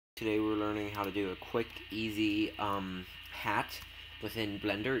Today we're learning how to do a quick, easy hat within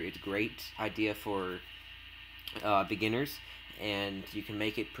Blender. It's a great idea for beginners, and you can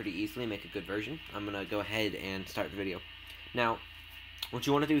make it pretty easily, make a good version. I'm going to go ahead and start the video. Now, what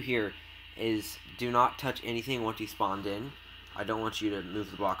you want to do here is do not touch anything once you spawned in. I don't want you to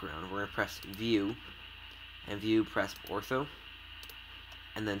move the block around. We're going to press View, and View, press Ortho,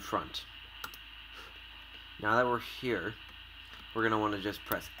 and then Front. Now that we're here, we're going to want to just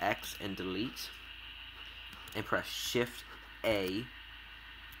press X and delete, and press Shift A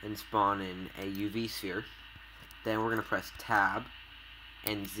and spawn in a UV sphere. Then we're going to press Tab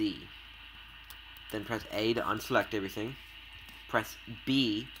and Z. Then press A to unselect everything. Press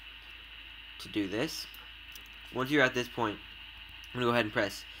B to do this. Once you're at this point, I'm going to go ahead and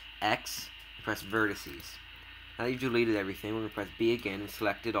press X and press Vertices. Now that you've deleted everything, we're going to press B again and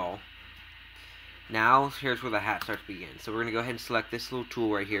select it all. Now, here's where the hat starts to begin. So we're going to go ahead and select this little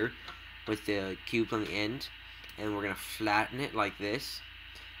tool right here with the cubes on the end, and we're going to flatten it like this.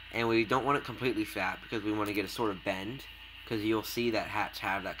 And we don't want it completely flat because we want to get a sort of bend, because you'll see that hats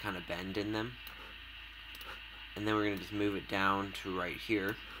have that kind of bend in them. And then we're going to just move it down to right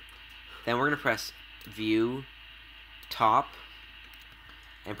here. Then we're going to press View, Top,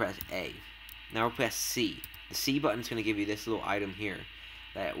 and press A. Now we'll press C. The C button is going to give you this little item here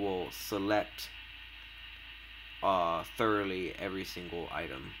that will select thoroughly every single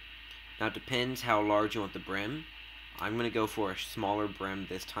item. Now it depends how large you want the brim. I'm going to go for a smaller brim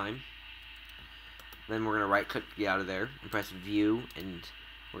this time. Then we're going to right click to get out of there and press View, and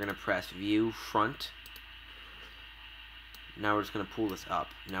we're going to press View Front. Now we're just going to pull this up.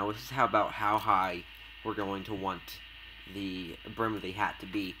 Now this is about how high we're going to want the brim of the hat to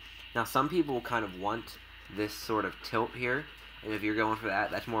be. Now some people kind of want this sort of tilt here, and if you're going for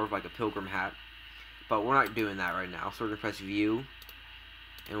that, that's more of like a pilgrim hat. But we're not doing that right now, so we're going to press View,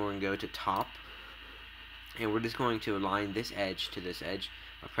 and we're going to go to Top, and we're just going to align this edge to this edge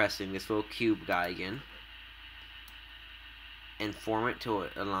by pressing this little cube guy again, and form it till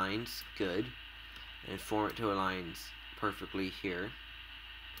it aligns good, and form it till it aligns perfectly here,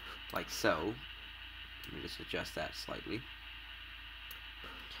 like so. Let me just adjust that slightly.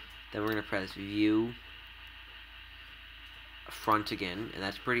 Then we're going to press View, Front again, and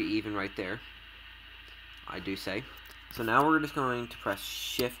that's pretty even right there, I do say. So now we're just going to press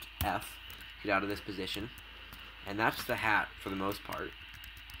Shift F, get out of this position, and that's the hat for the most part.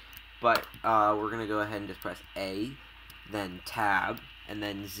 But we're going to go ahead and just press A, then Tab, and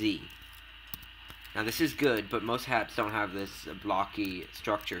then Z. Now this is good, but most hats don't have this blocky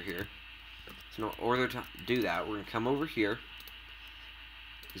structure here. So in order to do that, we're going to come over here,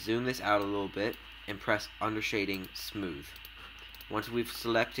 zoom this out a little bit, and press Undershading Smooth. Once we've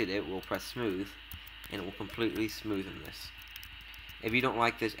selected it, we'll press Smooth, and it will completely smoothen this. If you don't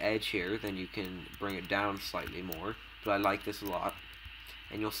like this edge here, then you can bring it down slightly more, but I like this a lot.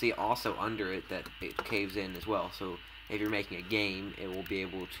 And you'll see also under it that it caves in as well, so if you're making a game, it will be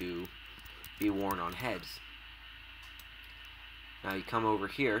able to be worn on heads. Now you come over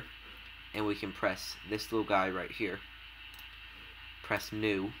here, and we can press this little guy right here. Press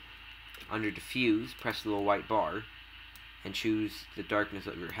New. Under Diffuse, press the little white bar, and choose the darkness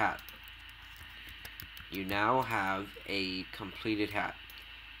of your hat. You now have a completed hat.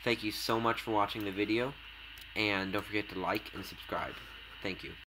 Thank you so much for watching the video, and don't forget to like and subscribe. Thank you.